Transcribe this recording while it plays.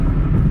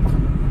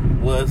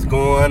What's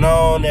going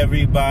on,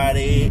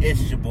 everybody?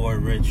 It's your boy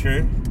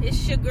Richard.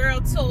 It's your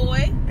girl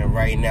Toy. And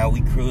right now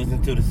we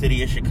cruising through the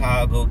city of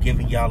Chicago,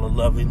 giving y'all a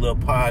lovely little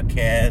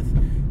podcast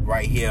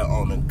right here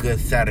on a good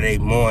Saturday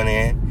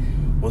morning.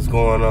 What's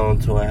going on,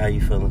 Toy? How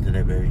you feeling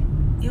today, baby?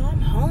 Yo, I'm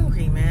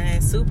hungry, man.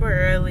 It's super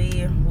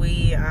early.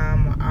 We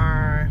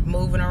are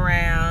moving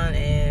around,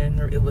 and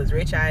it was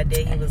Rich's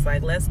idea. He was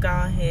like, let's go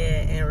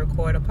ahead and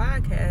record a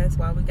podcast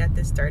while we got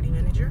this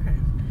 30-minute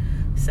drive.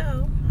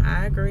 So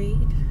I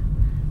agreed,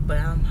 but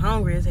I'm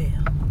hungry as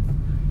hell.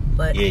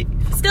 But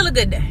still a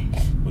good day.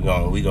 We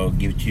gonna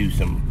give you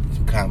some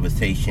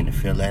conversation to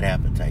fill that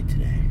appetite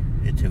today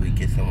until we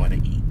get somewhere to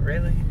eat.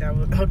 Really? That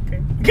was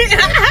okay.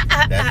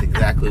 That's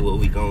exactly what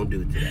we gonna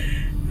do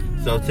today.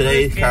 So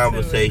today's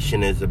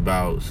conversation is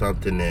about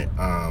something that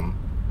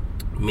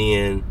me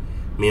and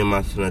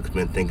my son's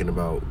been thinking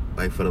about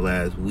like for the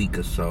last week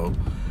or so.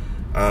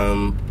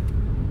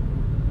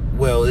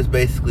 Well, it's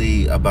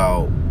basically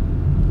about,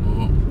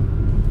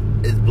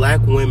 is black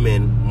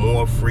women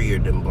more freer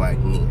than black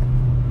men?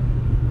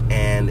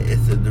 And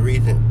it's the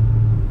reason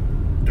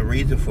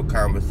for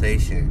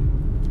conversation.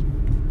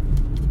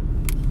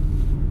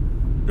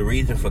 The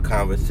reason for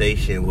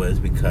conversation was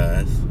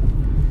because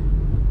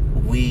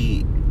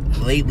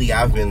lately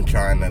I've been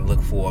trying to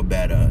look for a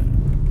better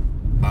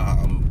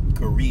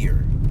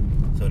career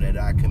so that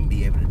I can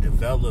be able to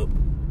develop.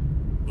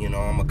 You know,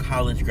 I'm a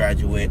college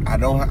graduate.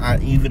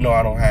 Even though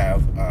I don't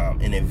have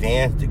an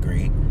advanced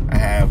degree, I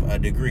have a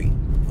degree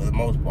for the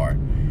most part.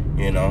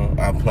 You know,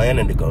 I'm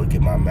planning to go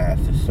get my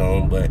master's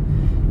soon, but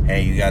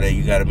hey, you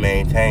gotta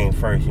maintain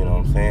first. You know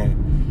what I'm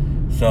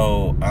saying?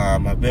 So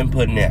I've been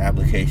putting in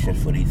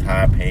applications for these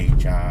high-paid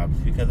jobs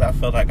because I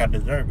feel like I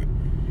deserve it.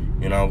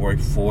 You know, I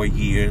worked 4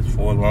 years,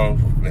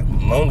 longer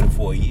than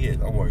 4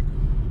 years. I worked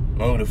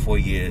longer than 4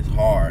 years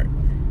hard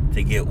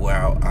to get where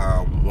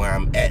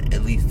I'm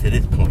at least to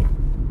this point.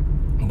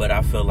 But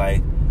I feel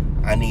like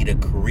I need a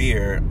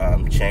career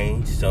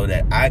change so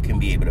that I can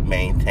be able to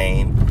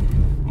maintain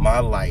my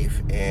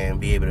life and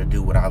be able to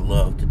do what I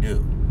love to do,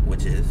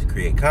 which is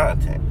create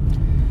content.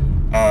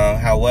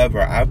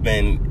 However, I've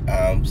been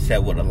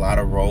set with a lot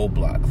of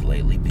roadblocks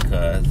lately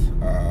because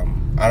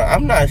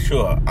I'm not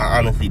sure. I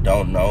honestly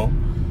don't know.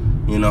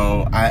 You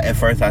know, at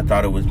first I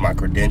thought it was my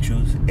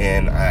credentials,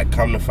 and I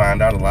come to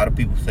find out a lot of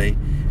people say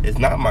it's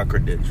not my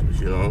credentials.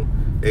 You know,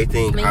 they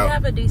think you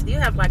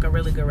have like a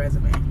really good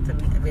resume. To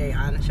be very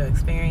honest, your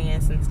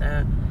experience and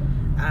stuff.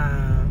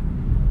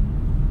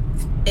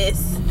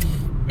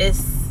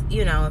 It's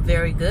you know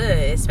very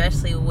good,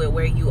 especially with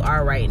where you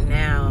are right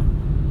now,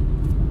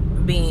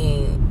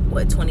 being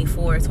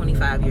 24,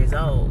 25 years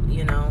old.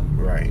 You know,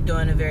 right,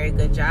 doing a very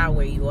good job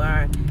where you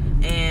are,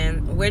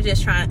 and we're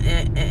just trying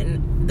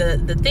and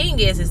the thing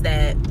is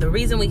that the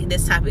reason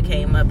this topic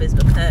came up is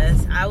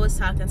because I was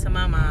talking to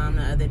my mom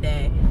the other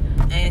day,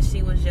 and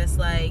she was just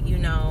like, you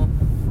know,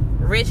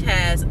 Rich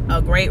has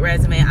a great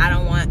resume. I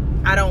don't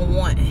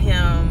want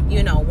him,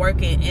 you know,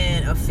 working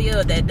in a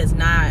field that's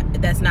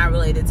not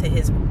related to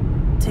his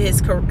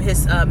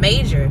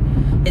major,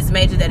 his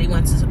major that he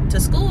went to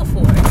school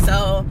for.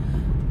 So,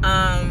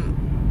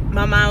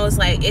 my mom was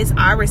like, it's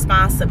our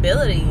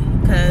responsibility,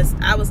 because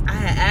I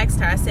had asked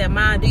her, I said,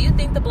 Mom, do you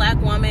think the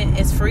black woman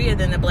is freer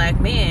than the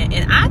black man?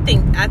 And I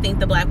think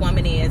the black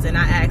woman is, and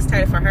I asked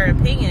her for her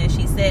opinion, and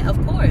she said,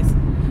 of course,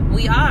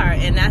 we are,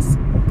 and that's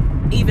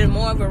even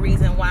more of a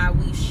reason why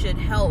we should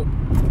help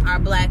our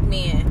black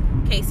men.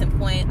 Case in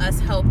point, us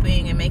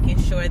helping and making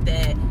sure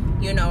that,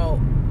 you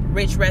know,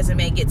 Rich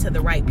resume get to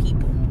the right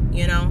people,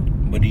 you know?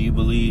 But do you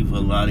believe a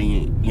lot of,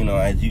 you know,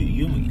 as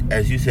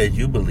you said,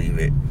 you believe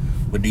it,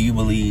 but do you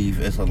believe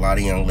it's a lot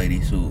of young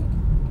ladies who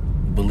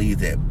believe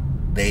that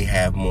they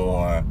have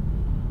more,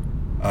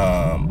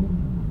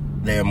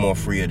 they're more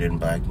freer than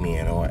black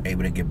men, or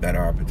able to get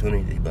better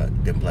opportunities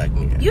than black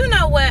men? You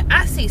know what?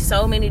 I see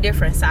so many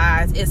different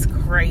sides. It's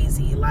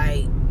crazy.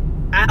 Like,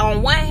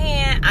 on one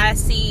hand, I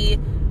see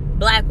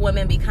black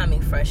women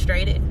becoming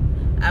frustrated.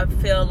 I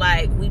feel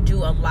like we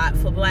do a lot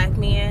for black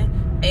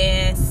men,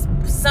 and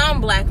some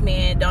black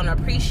men don't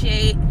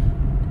appreciate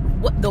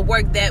the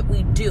work that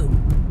we do.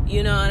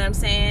 You know what I'm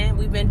saying?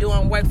 We've been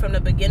doing work from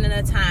the beginning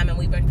of time, and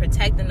we've been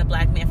protecting the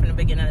black man from the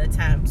beginning of the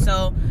time.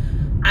 So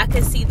I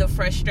could see the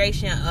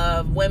frustration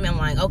of women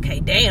like,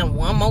 okay, damn,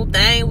 one more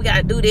thing, we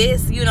gotta do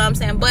this, you know what I'm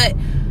saying? But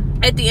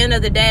at the end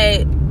of the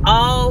day,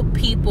 all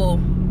people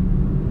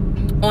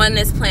on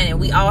this planet,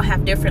 we all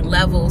have different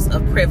levels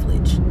of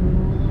privilege.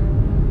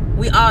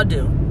 We all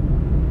do.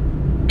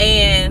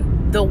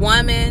 And the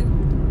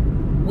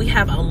woman, we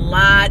have a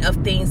lot of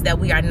things that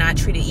we are not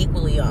treated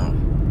equally on.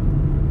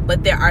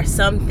 But there are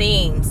some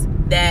things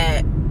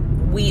that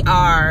we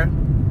are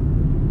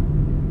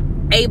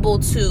able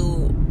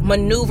to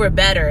maneuver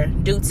better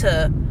due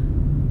to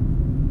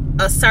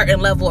a certain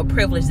level of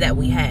privilege that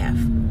we have,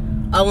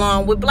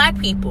 along with black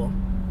people.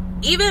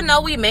 Even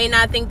though we may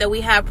not think that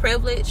we have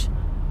privilege,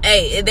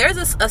 hey, there's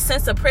a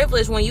sense of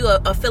privilege when you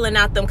are filling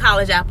out them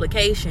college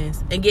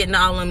applications and getting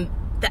all them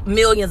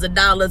millions of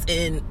dollars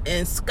in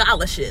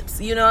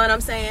scholarships. You know what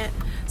I'm saying?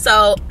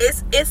 So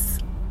it's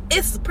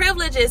it's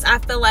privileges, I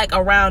feel like,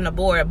 around the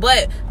board.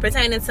 But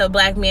pertaining to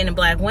black men and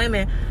black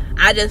women,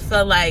 I just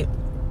feel like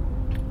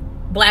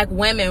black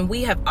women,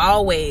 we have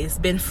always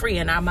been free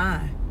in our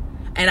mind.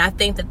 And I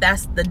think that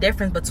that's the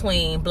difference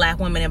between black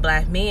women and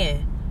black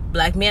men.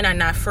 Black men are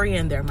not free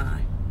in their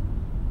mind.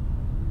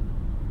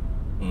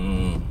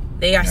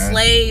 They are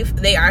slave.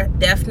 They are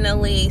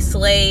definitely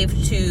slave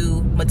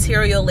to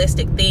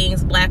materialistic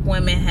things. Black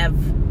women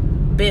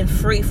have been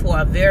free for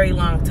a very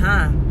long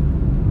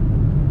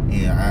time.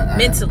 Yeah,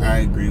 mentally. I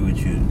agree with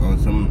you on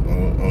some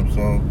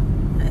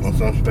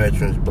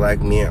spectrums.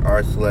 Black men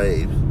are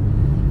slaves,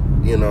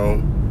 you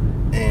know,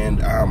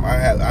 and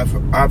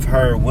I've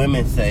heard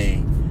women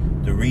say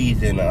the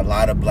reason a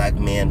lot of black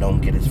men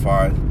don't get as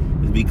far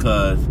is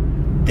because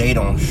they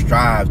don't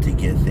strive to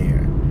get there.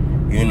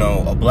 You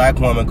know, a black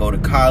woman go to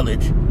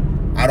college.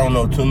 I don't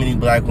know too many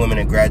black women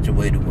that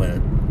graduated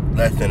with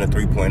less than a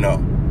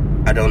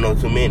 3.0. I don't know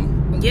too many.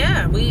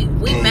 Yeah, we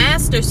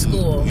master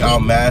school. Y'all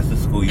master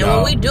school,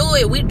 y'all. And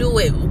when we do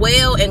it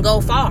well and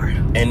go far.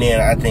 And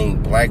then I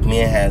think black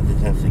men have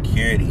this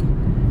insecurity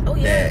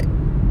that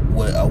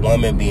with a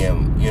woman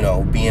being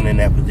in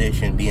that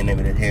position, being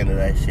able to handle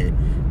that shit,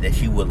 that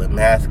she will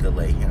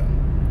emasculate him.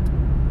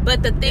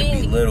 But the thing,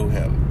 and belittle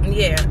him.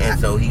 Yeah. And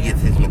so he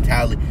gets his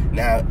mentality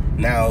now.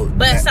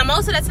 But so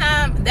most of the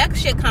time, that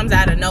shit comes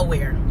out of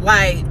nowhere.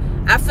 Like,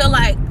 I feel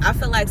like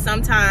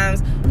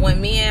sometimes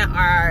when men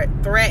are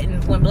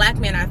threatened, when black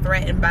men are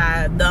threatened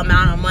by the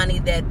amount of money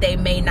that they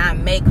may not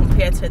make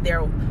compared to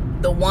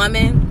the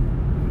woman,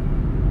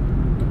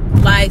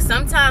 like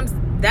sometimes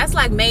that's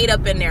like made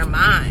up in their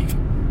mind.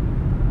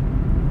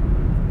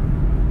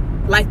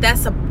 Like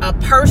that's a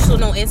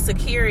personal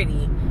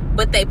insecurity,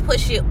 but they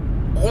push it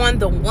on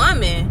the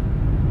woman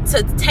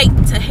to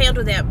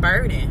handle that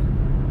burden.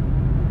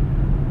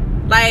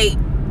 Like,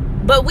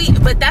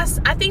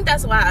 I think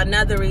that's why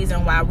another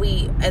reason why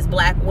we as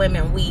black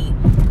women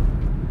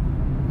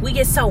we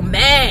get so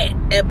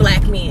mad at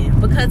black men,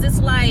 because it's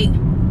like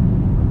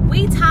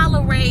we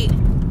tolerate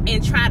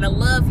and try to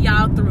love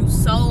y'all through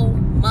so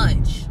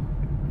much.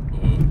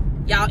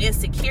 Y'all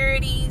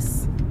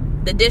insecurities,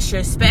 the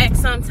disrespect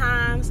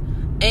sometimes.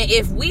 And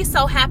if we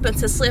so happen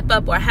to slip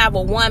up or have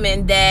a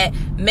woman that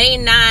may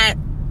not,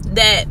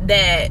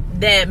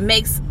 that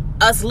makes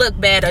us look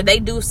bad, or they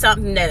do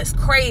something that is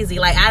crazy,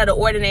 like out of the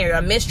ordinary,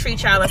 or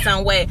mistreat y'all in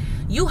some way,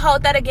 you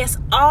hold that against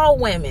all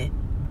women.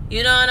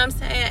 You know what I'm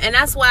saying? And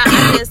that's why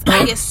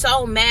I get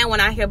so mad when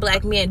I hear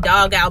black men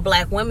dog out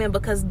black women,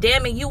 because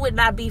damn it, you would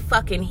not be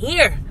fucking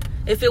here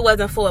if it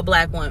wasn't for a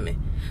black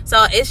woman.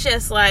 So it's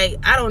just like,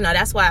 I don't know.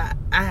 That's why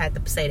I had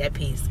to say that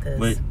piece.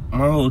 But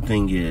my whole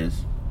thing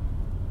is,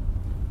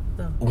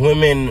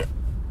 women,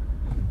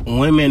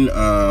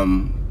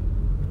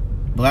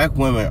 black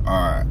women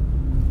are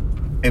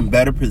in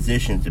better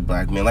positions than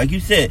black men. Like you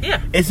said,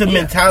 it's a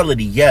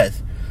mentality,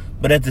 yes.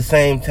 But at the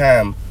same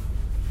time,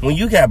 when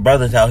you got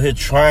brothers out here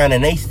trying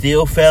and they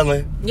still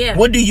failing,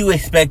 what do you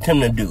expect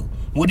him to do?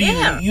 What do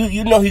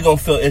you know he gonna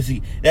feel?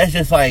 That's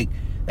just like,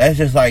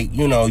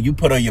 you know, you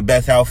put on your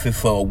best outfit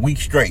for a week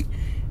straight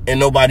and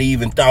nobody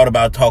even thought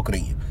about talking to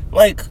you.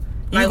 Like,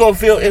 you gonna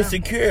feel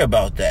insecure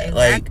about that.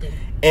 Exactly. Like,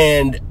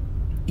 and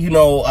you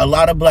know, a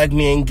lot of black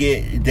men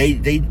they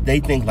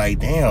think like,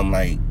 damn,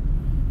 like,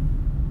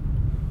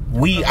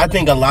 I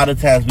think a lot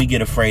of times we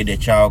get afraid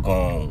that y'all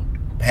gonna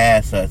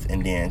pass us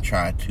and then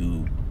try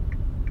to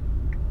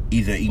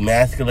either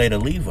emasculate or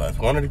leave us,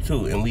 one of the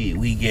two. And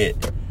we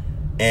get,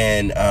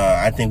 and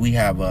I think we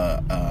have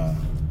a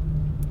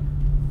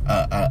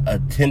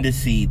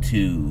tendency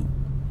to,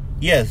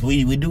 yes,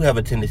 we do have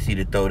a tendency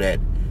to throw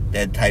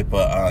that type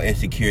of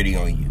insecurity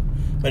on you.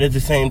 But at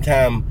the same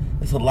time,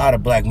 there's a lot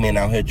of black men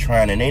out here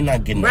trying, and they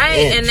not getting right.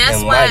 The inch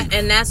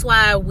And that's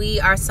why we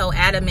are so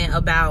adamant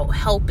about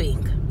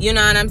helping. You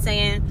know what I'm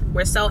saying?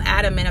 We're so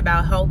adamant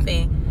about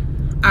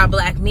helping our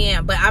black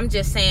men. But I'm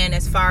just saying,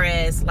 as far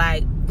as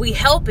like, we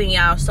helping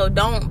y'all, so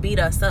don't beat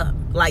us up.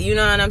 Like, you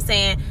know what I'm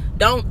saying?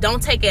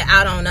 Don't take it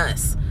out on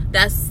us.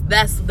 That's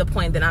the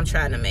point that I'm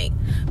trying to make.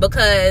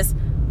 Because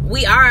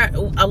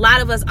a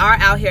lot of us are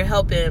out here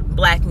helping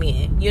black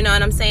men. You know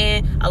what I'm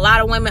saying? A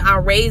lot of women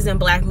are raising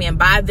black men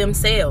by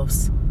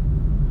themselves.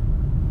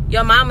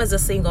 Your mama's a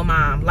single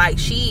mom. Like,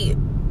 she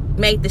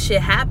made the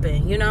shit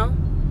happen, you know?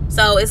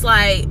 So it's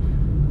like,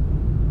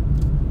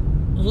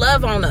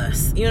 love on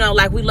us. You know,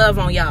 like we love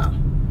on y'all.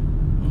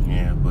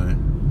 Yeah, but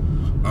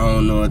I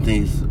don't know. I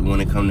think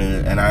when it comes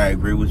to, and I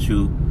agree with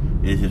you,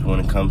 it's just when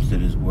it comes to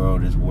this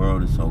world is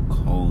so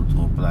cold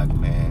to a black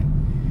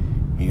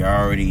man. He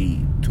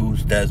already 2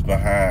 steps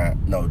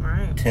behind,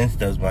 10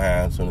 steps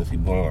behind as soon as he's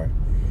born.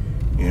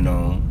 You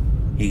know,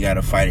 he got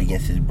to fight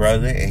against his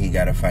brother, and he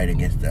got to fight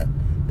against the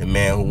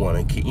man who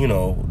want to, you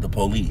know, the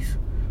police.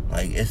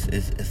 Like, it's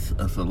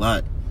a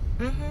lot.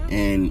 Mm-hmm.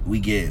 And we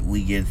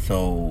get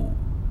so,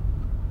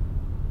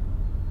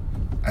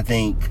 I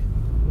think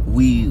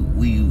we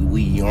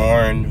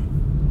yearn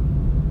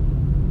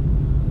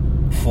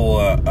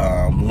for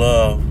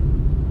love,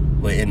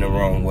 but in the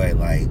wrong way.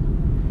 Like,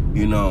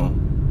 you know,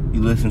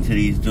 you listen to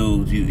these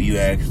dudes, you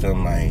ask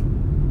them like,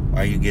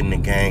 while you get in the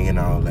gang and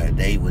all that.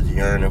 They was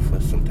yearning for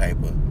some type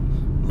of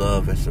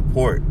love and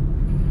support.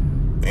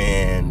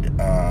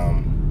 And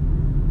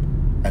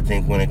I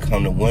think when it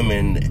comes to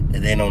women,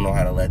 they don't know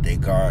how to let their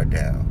guard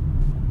down.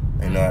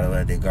 They know how to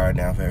let their guard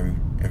down for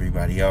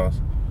everybody else.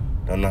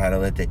 Don't know how to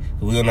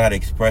we don't know how to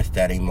express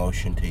that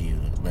emotion to you.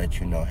 Let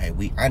you know, hey,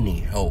 I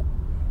need help.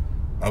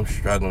 I'm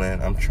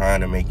struggling. I'm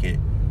trying to make it.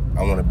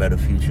 I want a better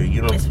future.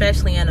 You know,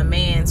 especially in a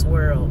man's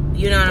world.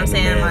 You know what I'm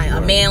saying? Like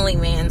a manly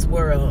man's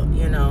world.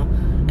 You know,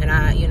 and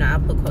I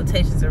put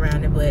quotations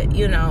around it, but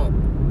you know,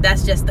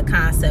 that's just the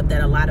concept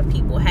that a lot of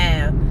people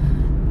have,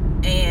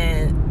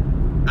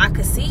 and I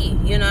could see.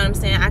 You know what I'm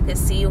saying? I could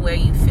see where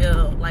you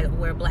feel like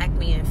where black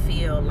men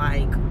feel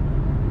like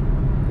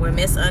we're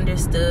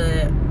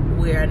misunderstood.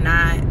 We're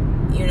not,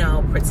 you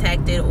know,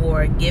 protected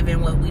or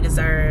given what we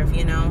deserve,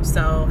 you know.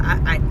 So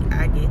I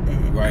get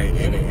that. Right,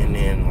 and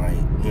then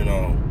like, you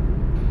know,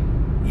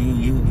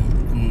 you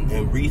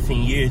in recent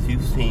years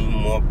you've seen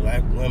more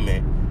black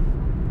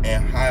women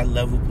in high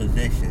level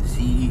positions,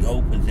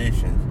 CEO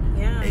positions,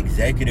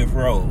 executive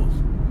roles,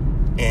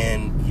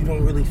 and you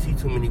don't really see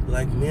too many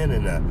black men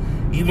in that.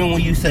 Even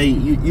when you say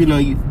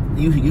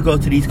you go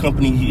to these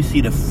companies, you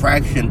see the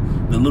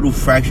little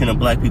fraction of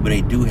black people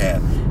they do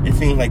have. It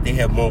seems like they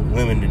have more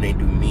women than they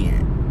do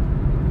men.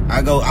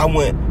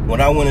 When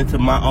I went into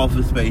my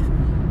office space,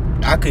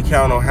 I could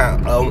count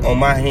on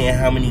my hand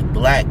how many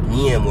black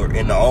men were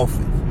in the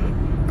office.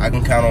 I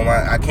can't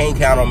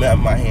count on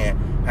my hand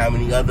how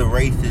many other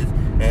races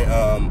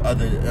and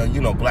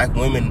other black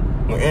women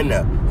were in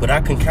there. But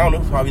I can count, it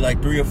was probably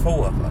like 3 or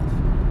 4 of us,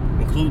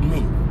 including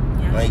me.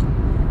 Yeah. Like,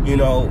 you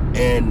know,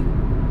 and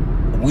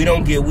we're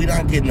not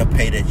getting the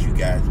pay that you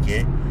guys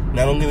get.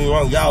 Now, don't get me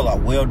wrong, y'all are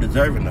well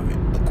deserving of it.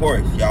 Of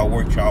course, y'all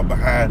worked y'all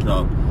behinds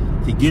off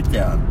to get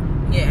there.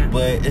 Yeah.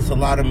 But it's a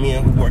lot of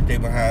men who work their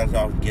behinds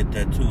off to get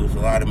there too. It's a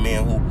lot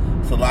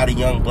of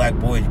young black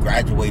boys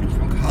graduating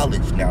from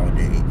college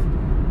nowadays.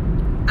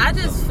 I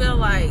just feel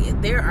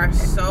like there are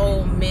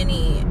so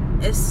many.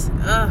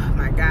 Oh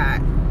my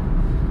God.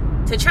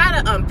 To try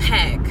to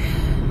unpack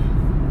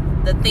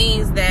the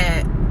things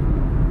that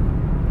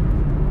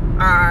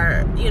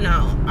are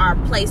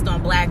placed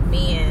on black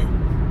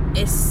men,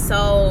 it's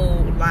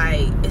so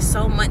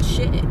much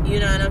shit. You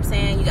know what I'm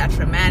saying? You got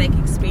traumatic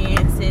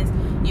experiences.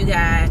 You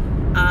got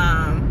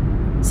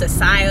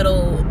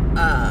societal,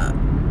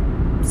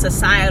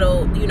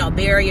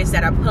 barriers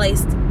that are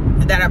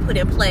put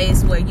in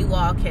place where you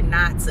all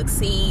cannot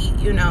succeed.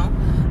 You know,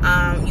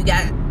 you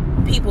got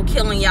people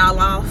killing y'all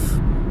off.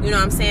 You know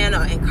what I'm saying?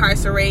 Or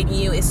incarcerating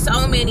you. It's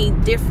so many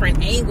different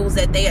angles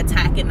that they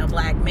attacking the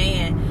black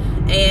man,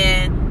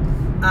 and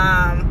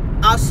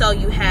also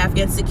you have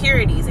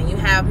insecurities and you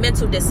have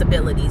mental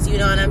disabilities. You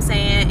know what I'm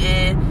saying?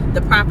 And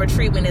the proper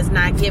treatment is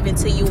not given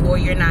to you, or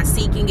you're not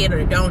seeking it,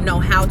 or don't know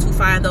how to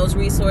find those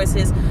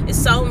resources.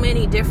 It's so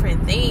many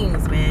different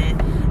things, man.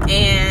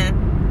 And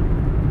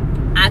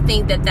I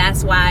think that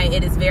that's why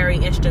it is very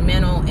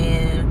instrumental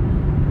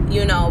in,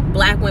 you know,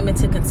 black women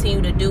to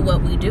continue to do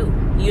what we do.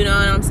 You know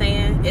what I'm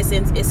saying? It's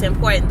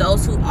important.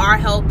 Those who are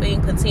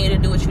helping, continue to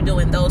do what you do,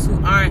 and those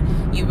who aren't,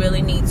 you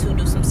really need to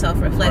do some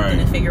self-reflecting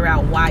and figure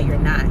out why you're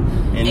not.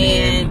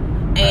 And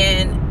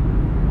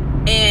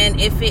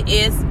if it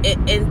is,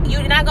 and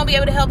you're not gonna be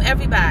able to help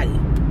everybody.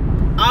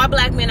 All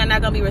black men are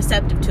not gonna be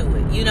receptive to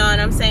it. You know what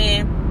I'm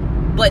saying?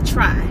 But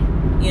try.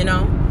 You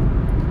know.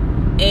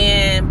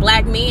 And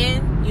black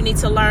men, you need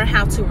to learn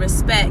how to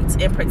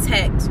respect and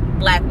protect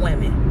black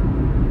women.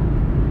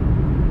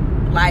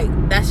 Like,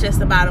 that's just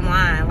the bottom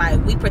line.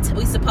 Like, we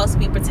supposed to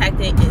be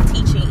protecting and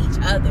teaching each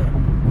other.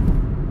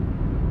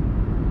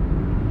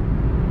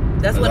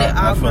 That's what it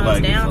all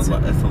comes down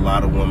to. It's a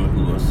lot of women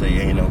who will say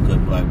ain't no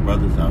good black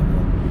brothers out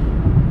there.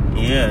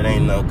 Yeah, it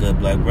ain't no good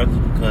black brothers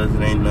because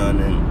it ain't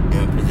none in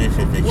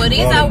positions that you want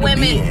them to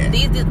be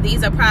in.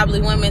 These are probably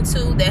women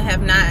too that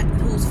have not,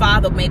 whose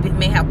father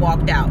may have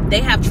walked out. They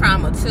have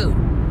trauma too.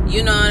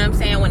 You know what I'm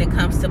saying? When it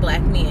comes to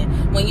black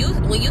men, when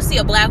you see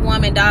a black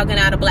woman dogging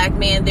out a black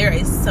man, there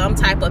is some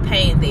type of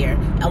pain there,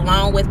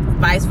 along with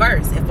vice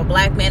versa. If a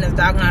black man is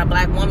dogging out a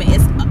black woman,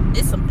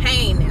 it's some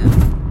pain there.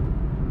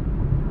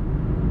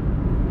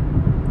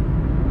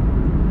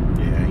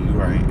 Yeah, you're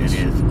right. It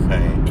is some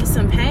pain. It's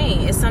some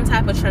pain. It's some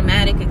type of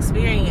traumatic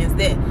experience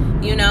that,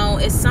 you know,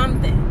 it's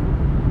something.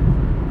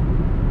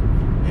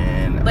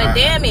 But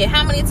damn it,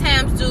 how many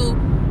times do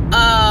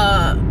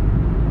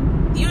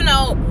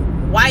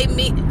white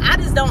men? I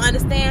just don't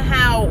understand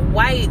how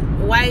white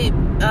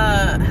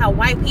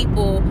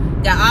people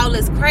got all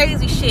this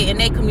crazy shit in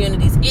their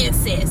communities,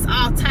 incest,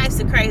 all types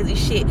of crazy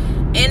shit,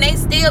 and they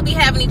still be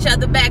having each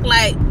other back,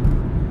 like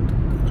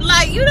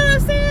you know what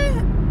I'm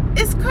saying?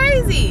 It's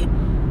crazy.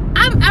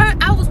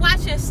 I was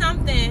watching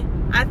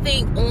something, I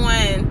think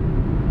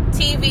on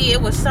TV.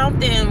 It was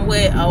something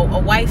with a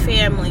white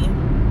family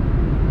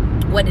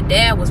where the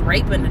dad was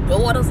raping the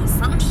daughters or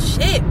some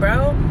shit,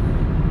 bro.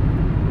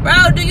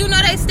 Bro, do you know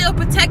they still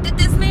protected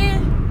this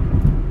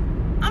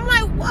man? I'm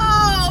like,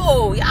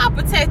 whoa, y'all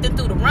protecting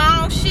through the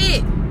wrong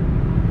shit.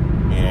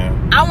 Yeah.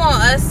 I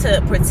want us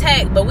to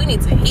protect, but we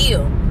need to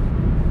heal.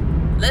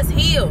 Let's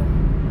heal.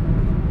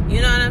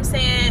 You know what I'm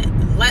saying?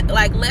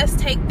 Like let's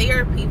take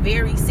therapy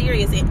very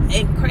serious.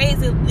 And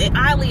crazy, and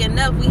oddly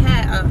enough, we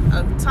had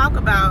a talk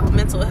about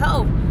mental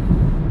health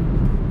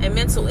and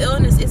mental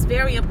illness. It's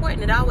very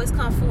important. It always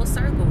comes full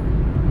circle.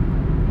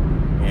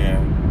 Yeah.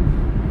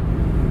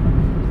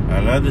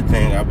 Another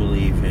thing I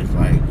believe is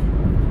like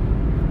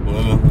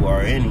women who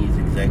are in these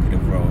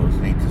executive roles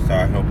need to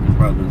start helping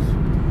brothers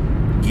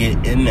get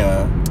in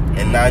there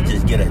and not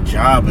just get a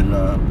job in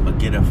there, but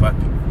get a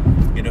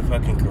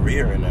fucking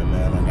career in there,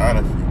 man. Like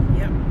honestly.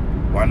 Yep.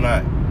 Why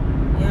not?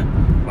 Yep.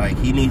 Like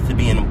he needs to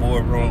be in the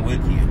boardroom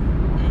with you.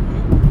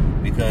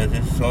 Mm-hmm. Because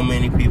there's so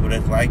many people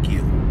that's like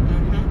you.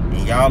 Mm-hmm.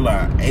 And y'all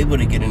are able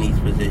to get in these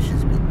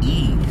positions with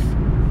ease.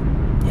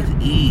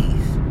 With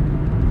ease.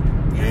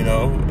 You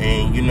know?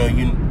 And you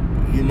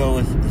know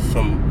it's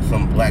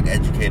some black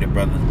educated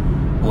brothers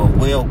who are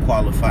well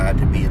qualified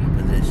to be in the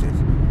positions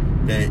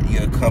that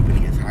your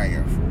company is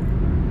hiring for.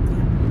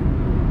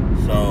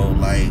 So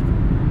like,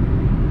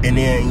 and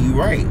then you're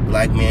right,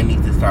 black men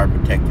need to start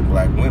protecting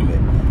black women.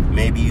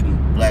 Maybe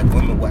black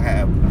women will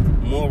have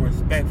more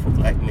respect for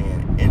black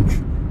men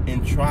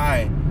and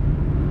try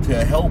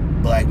to help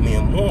black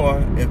men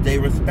more if they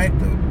respect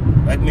them.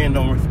 Black men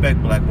don't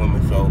respect black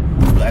women, so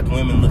black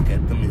women look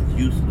at them as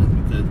useless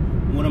because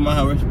what am I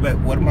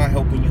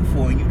helping you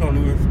for? You don't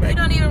even respect me. You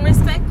don't even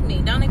respect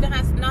me. Don't even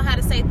know how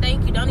to say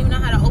thank you. Don't even know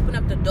how to open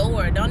up the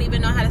door. Don't even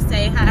know how to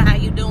say how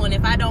you doing.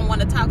 If I don't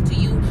want to talk to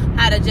you,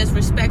 how to just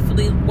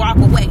respectfully walk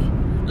away.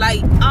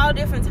 Like all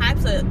different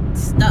types of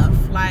stuff.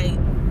 Like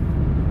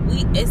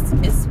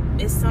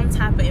it's some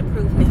type of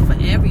improvement for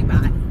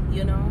everybody,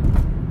 you know?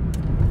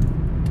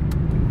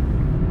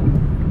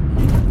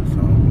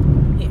 So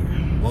yeah.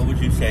 what would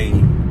you say?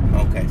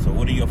 Okay, so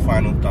what are your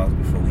final thoughts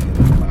before we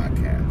end?